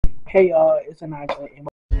Hey y'all, it's Anaja.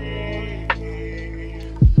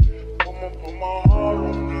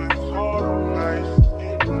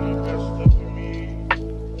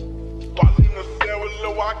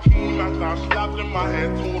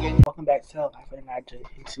 Welcome back to Life with Anaja.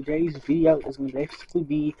 Today's video is going to basically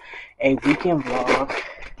be a weekend vlog.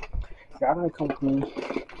 Y'all gonna come with me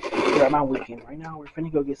throughout my weekend. Right now, we're finna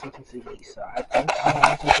go get something to eat. So I think I'm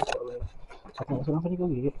gonna some Chipotle. So that's what I'm finna go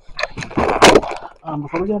get.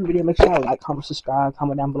 Before we get on the video, make sure y'all like, comment, subscribe,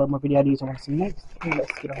 comment down below more video ideas I want to see next. And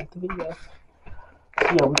let's get on with the video. So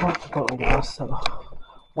yeah, we're going to Chipotle now. So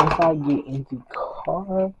once I get in the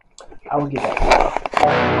car, I will get back to y'all.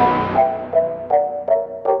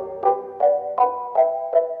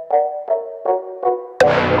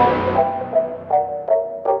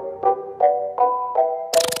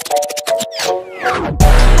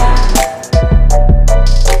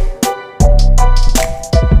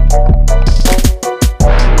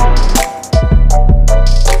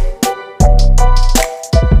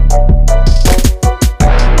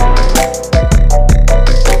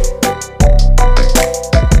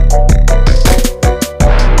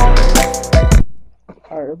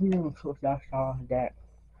 Earlier in the I saw that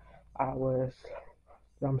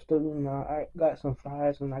I'm still, I got some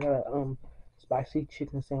fries and I got a spicy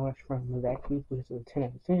chicken sandwich from Zaxby's, which is a 10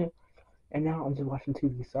 out of 10. And now I'm just watching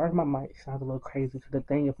TV. Sorry, my mic sounds a little crazy because the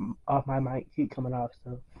thing off my mic keep coming off.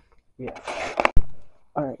 So yeah.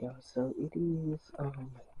 All right, y'all. So it is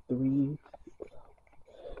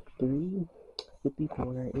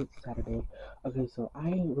 3:54. It's Saturday. Okay, so I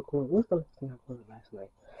ain't recorded. What's the last thing I recorded last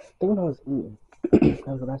night? I think when I was eating, that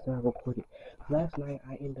was the last thing I recorded. Last night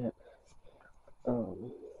I ended up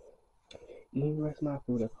eating the rest of my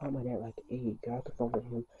food. I called my dad like 8. Got off the phone with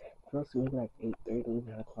him. Fell asleep like 8:30,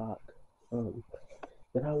 9 o'clock. Then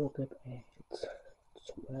I woke up at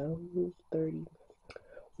 12:30.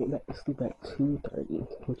 Went back to sleep at 2:30,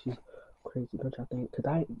 which is crazy, don't y'all think? Cause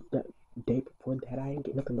the day before that I didn't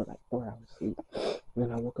get nothing but like 4 hours sleep. And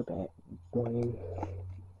then I woke up at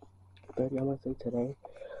 1:30, I want to say today.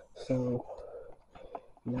 So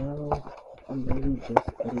now I'm really just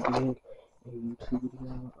editing a YouTube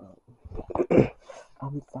video.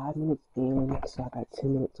 I'm 5 minutes in, so I got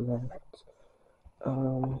 10 minutes left.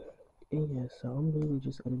 And yeah, so I'm really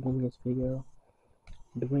just editing this video,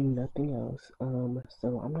 doing nothing else.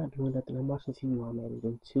 So I'm not doing nothing. I'm watching TV while I'm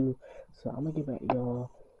editing too. So I'm gonna get back to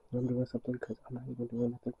y'all when I'm doing something because I'm not even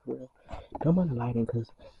doing nothing for real. Don't mind the lighting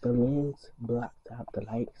because the lens blocks out the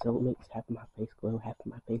light, so it makes half of my face glow, half of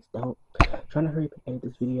my face don't. Trying to hurry up and edit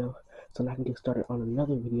this video so that I can get started on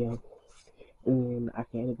another video, and I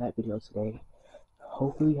can edit that video today.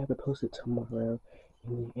 Hopefully have it posted tomorrow,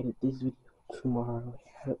 and then edit this video tomorrow and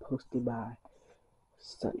have it posted by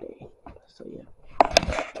Sunday. So yeah.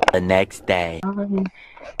 The next day. And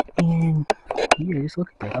yeah, just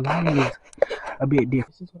look at that. A lot of it is a bit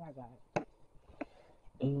different. This is what I got.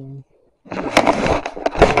 And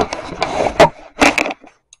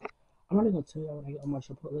I'm not gonna tell y'all when I get on my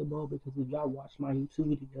Chipotle bowl because if y'all watch my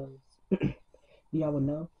YouTube videos, y'all will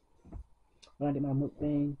know when I did my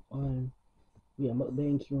mukbang on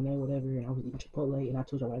mukbang Q&A whatever, and I was eating Chipotle and I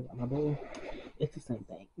told y'all when I got my bowl. It's the same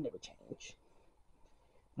thing. It never changed.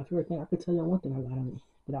 My favorite thing, I could tell y'all one thing I got on it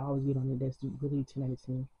that I always get on it that's really 10 out of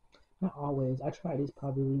 10. Not always. I tried this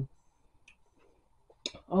probably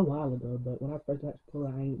a while ago, but when I first got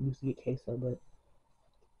Chipotle, I ain't used to get queso, but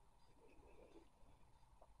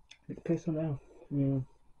I get queso now. Yeah.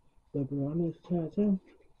 But when I mean it's 10 out of 10.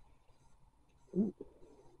 Ooh.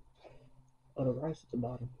 Oh, the rice at the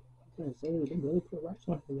bottom. I was gonna say, they really put rice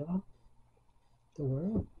on here, y'all. The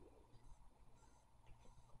world.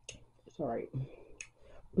 It's alright.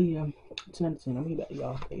 But yeah, 10 out of 10. I'm gonna get back to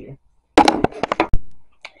y'all later.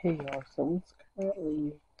 Hey y'all, so it's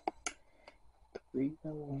currently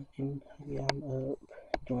 3:01 and yeah, I'm up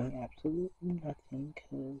doing absolutely nothing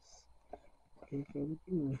because what is really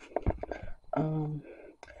doing?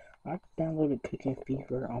 I downloaded Cooking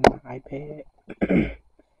Fever on my iPad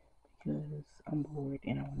because I'm bored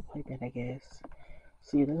and I want to play that, I guess.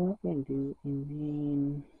 So yeah, that's what I'm gonna do, and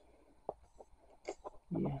then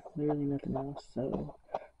yeah, literally nothing else. So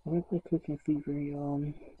I'm gonna play Cooking Fever, y'all.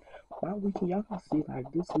 My weekend, y'all can see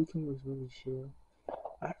like this weekend was really chill.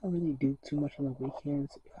 I don't really do too much on the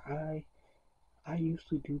weekends. I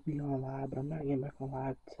usually do be on live, but I'm not getting back on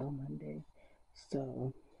live till Monday.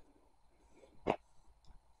 So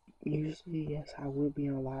usually, yes, I would be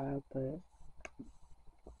on live, but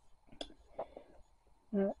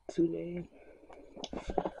not today.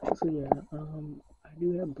 So yeah, I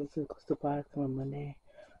do have basic supplies for Monday.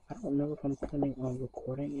 I don't know if I'm planning on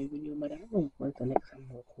recording a video, but I don't know when's the next time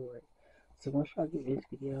I record. So once y'all get this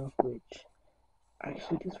video, which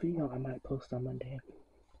actually this video I might post on Monday,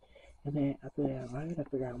 and then after that I gotta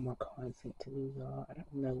figure out more content to do, y'all. I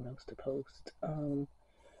don't know what else to post.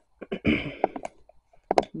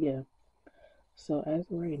 Yeah. So as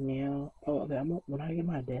of right now, okay, when I get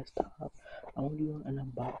my desktop, I'm gonna do an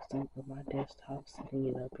unboxing of my desktop, setting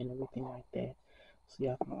it up and everything like that, so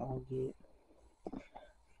y'all can all get,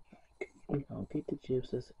 get the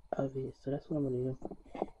gist of it. So that's what I'm gonna do.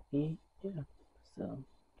 And yeah, so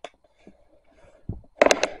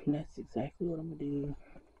that's exactly what I'm gonna do.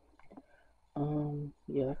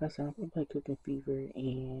 Yeah, like I said, I'm gonna play Cooking Fever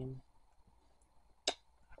and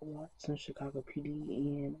watch some Chicago PD,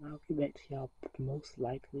 and I'll get back to y'all most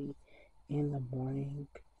likely in the morning.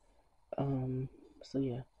 So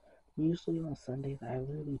yeah, usually on Sundays I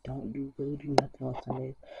literally don't really do nothing on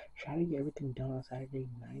Sundays. Try to get everything done on Saturday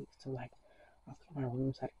night. So like I'll clean my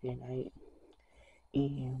room Saturday night,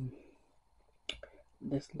 and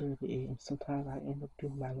that's literally it. And sometimes I end up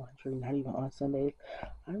doing my laundry not even on Sundays.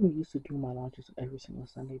 I used to do my laundry every single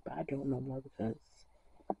Sunday, but I don't no more because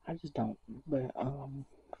I just don't. But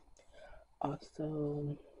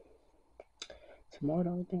also tomorrow the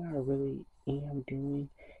only thing I really am doing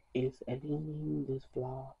is editing this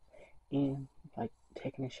vlog and like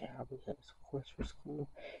taking a shower because of course for school,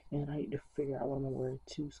 and I need to figure out what I'm gonna wear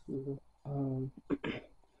to school.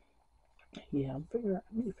 Yeah, I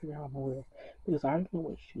need to figure out what I'm gonna wear because I already know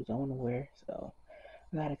what shoes I wanna wear, so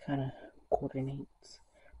I gotta kinda coordinate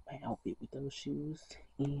my outfit with those shoes.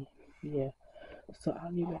 And yeah, so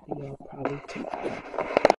I'll get back to y'all probably tomorrow.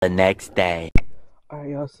 The next day. Alright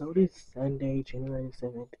y'all, so this Sunday, January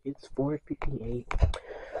 7th, it's 4:58.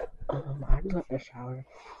 I just got the shower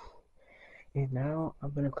and now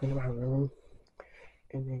I'm gonna clean my room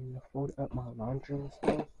and then fold up my laundry and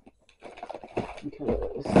stuff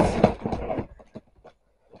because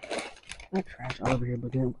not trash all over here,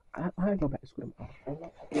 but then I go back to school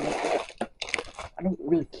tomorrow. I don't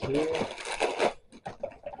really care.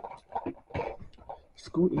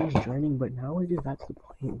 School is draining, but now it just got to the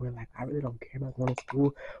point where like I really don't care about going to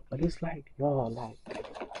school. But it's like y'all, like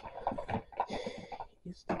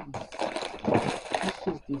it's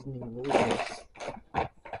just these new rules.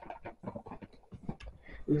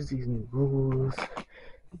 It's these new rules,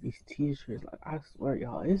 these teachers. Like I swear,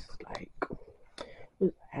 y'all, it's like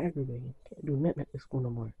it's aggravating. Can't do nothing at this school no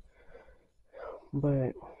more.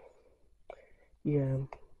 But yeah,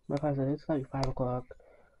 like I said, it's like 5 o'clock.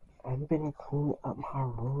 I'm gonna clean up my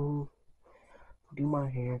room, do my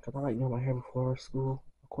hair, because I like doing my hair before school.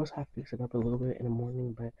 Of course, I fix it up a little bit in the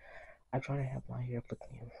morning, but I try to have my hair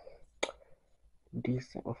looking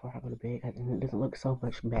decent before I go to bed, and it doesn't look so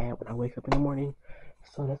much bad when I wake up in the morning.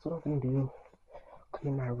 So that's what I'm gonna do.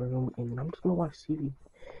 Clean my room, and then I'm just gonna watch TV.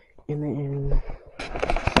 And then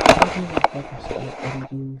I'm gonna focus on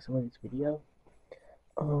editing some of this video.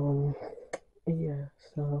 Yeah,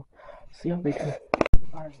 so see y'all later.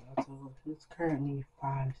 Alright, so it's currently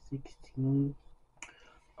 5:16.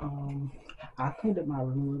 I cleaned up my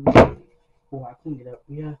room a little bit. Well, I cleaned it up,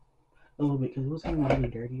 yeah, a little bit because it wasn't really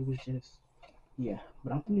dirty. It was just, yeah.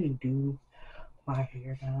 But I'm gonna do my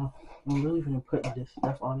hair now. I'm really gonna put this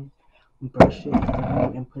stuff on it, brush it,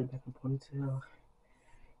 and put it back in ponytail.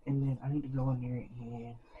 And then I need to go in there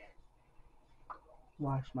and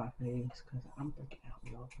wash my face because I'm freaking out,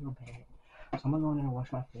 y'all. I feel bad. So I'm gonna go in there and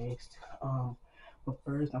wash my face. But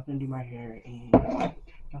first I'm gonna do my hair, and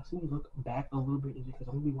y'all see me look back a little bit because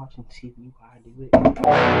I'm gonna be watching TV while I do it.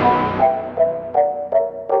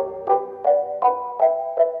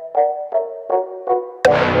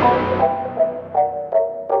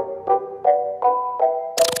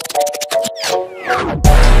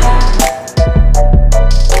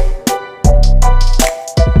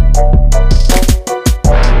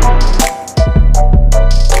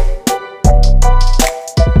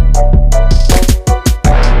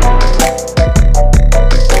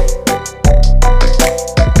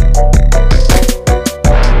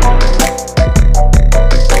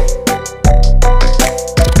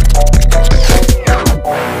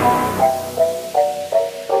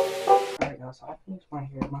 So I finished my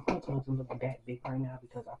hair. My ponytail doesn't look that big right now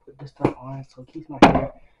because I put this stuff on, so it keeps my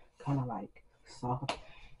hair kind of like soft.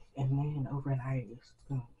 And then overnight,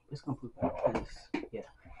 it's gonna poop out because yeah.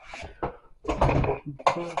 But I'm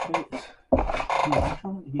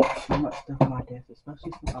trying not to get too much stuff on my desk,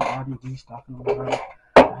 especially since I'm already restocking on the road.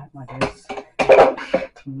 I have my desk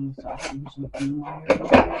clean, so I usually clean my hair.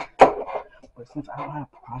 But since I don't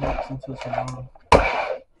have products until tomorrow,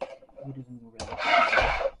 it doesn't even really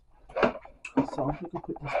matter. So I'm gonna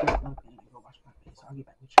put this stuff up and go wash my face. I'll get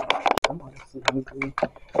back with you. I'm honestly hungry.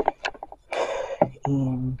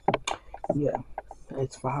 And yeah,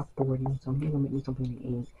 it's 5:40, so I'm gonna make me something to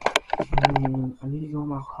eat. And I need to go in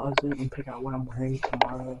my closet and pick out what I'm wearing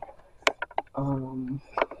tomorrow.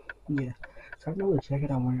 Yeah. So I know what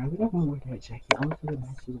jacket I'm wearing. I think I'm gonna wear that jacket. I'm gonna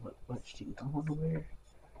matches what shoes I want to wear.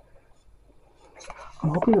 I'm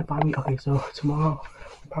hoping to find me. Okay, so tomorrow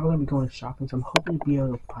I'm probably gonna be going shopping. So I'm hoping to be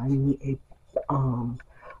able to find me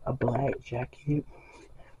a black jacket,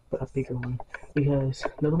 but a bigger one because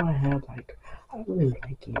the other one I have, like, I don't really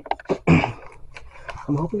like it.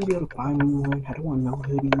 I'm hoping to be able to find me one. I don't want no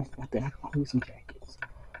hoodies. I think I can find me some jackets.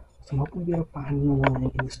 So I'm hoping to be able to find me one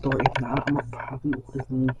in the store. If not, I'm gonna probably order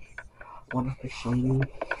me one off of Shein.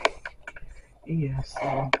 Yeah,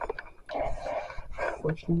 so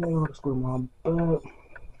fortunately I go to school tomorrow, but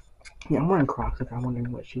yeah, I'm wearing Crocs. If I'm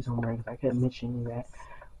wondering what shoes I'm wearing, because I kept mentioning that.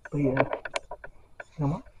 But yeah,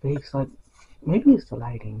 my face, like, maybe it's the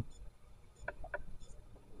lighting.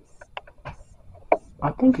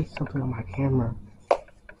 I think it's something on my camera.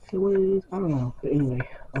 See what it is? I don't know. But anyway,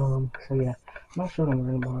 so yeah, I'm not sure what I'm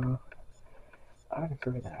wearing tomorrow. I can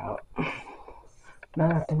figure that out. Now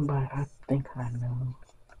that I think about it, I think I know.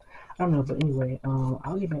 I don't know, but anyway,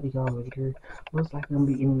 I'll get back to y'all later. Looks like I'm gonna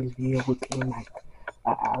be ending this video within like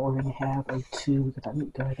an hour and a half or two because I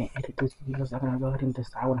need to go ahead and edit this video. So I'm gonna go ahead and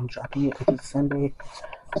decide when I'm dropping it because it's Sunday.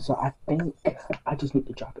 So I think I just need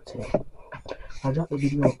to drop it today. I dropped the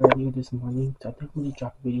video earlier this morning, so I think I'm gonna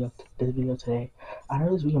drop this video today. I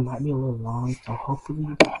know this video might be a little long, so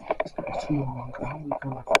hopefully it's not too long. I don't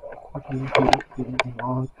feel like recording this video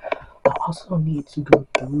long. I also need to go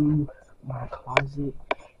through my closet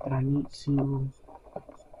and I need to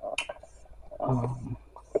um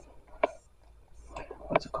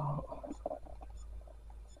what's it called?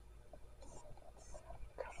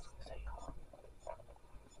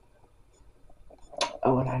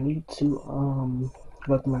 Oh, and I need to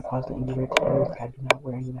go through my closet and get rid of clothes I do not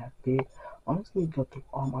wear any that fit. Honestly, go through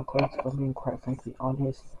all my clothes if I'm being quite frankly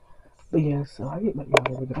honest. But yeah, so I get back to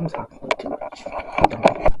y'all later, but I'm talking way too much.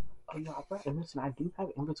 Oh yeah, I forgot to mention I do have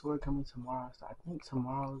inventory coming tomorrow, so I think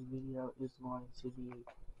tomorrow's video is going to be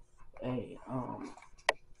a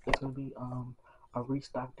it's gonna be a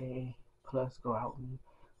restock day plus go out and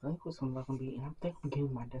I think what's gonna be, and I think I'm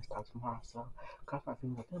getting my desktop tomorrow. So cross my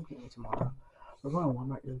fingers. I think I'm getting it tomorrow. We're going to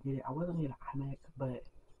Walmart to get it. I wasn't getting an iMac, but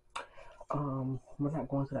we're not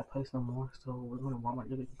going to that place no more. So we're going to Walmart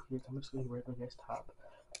to get computers. I'm just gonna get a regular desktop.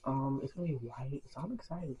 It's gonna be white, so I'm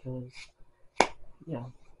excited because yeah.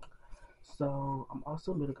 So I'm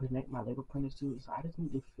also gonna connect my label printer to it. So I just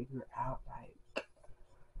need to figure out like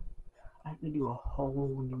I have to do a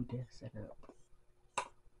whole new desk setup,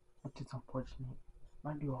 which is unfortunate. I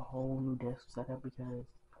might do a whole new desk setup because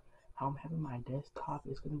how I'm having my desktop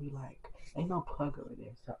is gonna be like ain't no plug over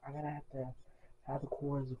there, so I gotta have to have the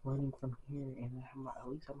cords running from here and then have my at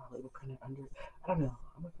least have my label printer under. I don't know.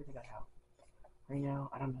 I'm gonna figure that out. Right now,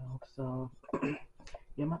 I don't know. So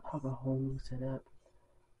yeah, I might have a whole new setup.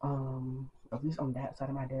 At least on that side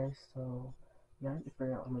of my desk. So yeah, I need to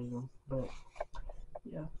figure out what I'm gonna do. But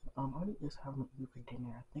yeah, I'm gonna just have my eat for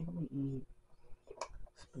dinner. I think I'm gonna eat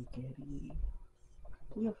spaghetti.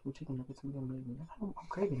 We have some chicken nuggets and maybe. I'm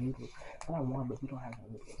craving noodles. I don't want, but we don't have no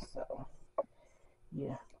noodles. So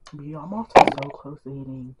yeah, but yeah, I'm also so close to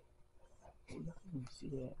hitting. Y'all can even see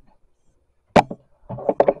that.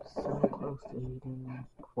 I'm so close to hitting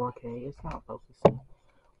 4K. It's not focusing.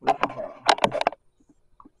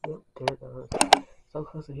 Yep, there it goes. So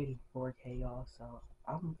close to hitting 4K, y'all. So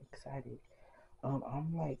I'm excited.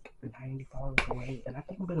 I'm like 90 followers away, and I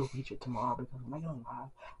think I'm gonna reach it tomorrow because I'm not gonna lie.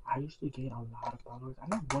 I usually gain a lot of followers. I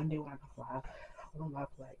know one day when I go live, I'm gonna live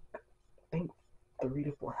for like I think 3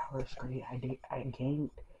 to 4 hours straight. I gained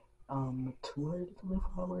 200 something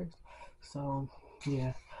followers. So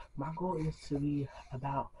yeah, my goal is to be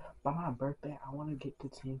about by my birthday. I want to get to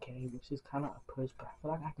 10K, which is kind of a push, but I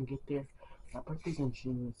feel like I can get there. My birthday's in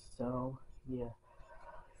June, so yeah,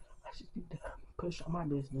 I just need to push on my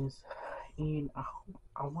business, and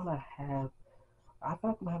I want to have. I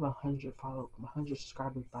thought I'm gonna have 100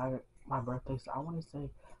 subscribers by my birthday. So I want to say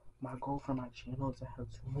my goal for my channel is to have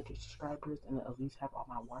 200 subscribers and at least have all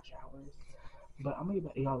my watch hours. But I'm gonna get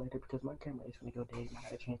back to y'all later because my camera is gonna go dead and I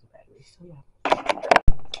gotta change the battery. So yeah.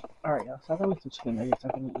 Alright, y'all. So I got me some chicken nuggets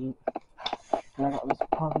I'm gonna eat, and I got me some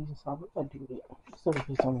coffee and stuff. We're gonna do it. So we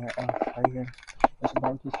can somewhere else right here. There's some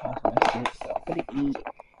barbecue sauce and that shit. So I'm gonna eat.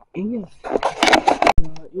 And yeah,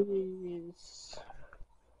 it is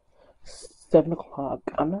 7 o'clock.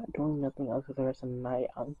 I'm not doing nothing else for the rest of the night.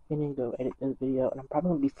 I'm gonna go edit this video, and I'm probably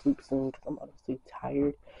gonna be asleep soon because I'm honestly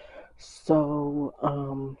tired. So,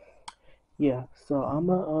 yeah. So I'm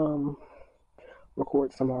gonna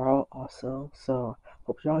record tomorrow also. So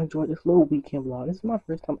Hope y'all enjoyed this little weekend vlog. This is my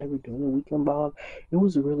first time ever doing a weekend vlog. It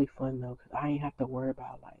was really fun though, because I ain't have to worry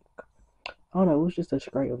about like, I don't know, it was just a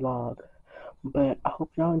straight vlog. But I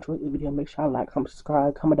hope y'all enjoyed the video. Make sure y'all like, comment,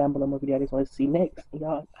 subscribe, comment down below my video I want to see next.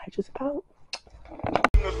 Y'all, I just out.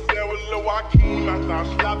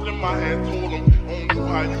 I slapped in my head, told him, I don't know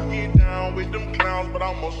how you get down with them clowns, but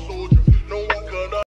I'm a soldier. No one could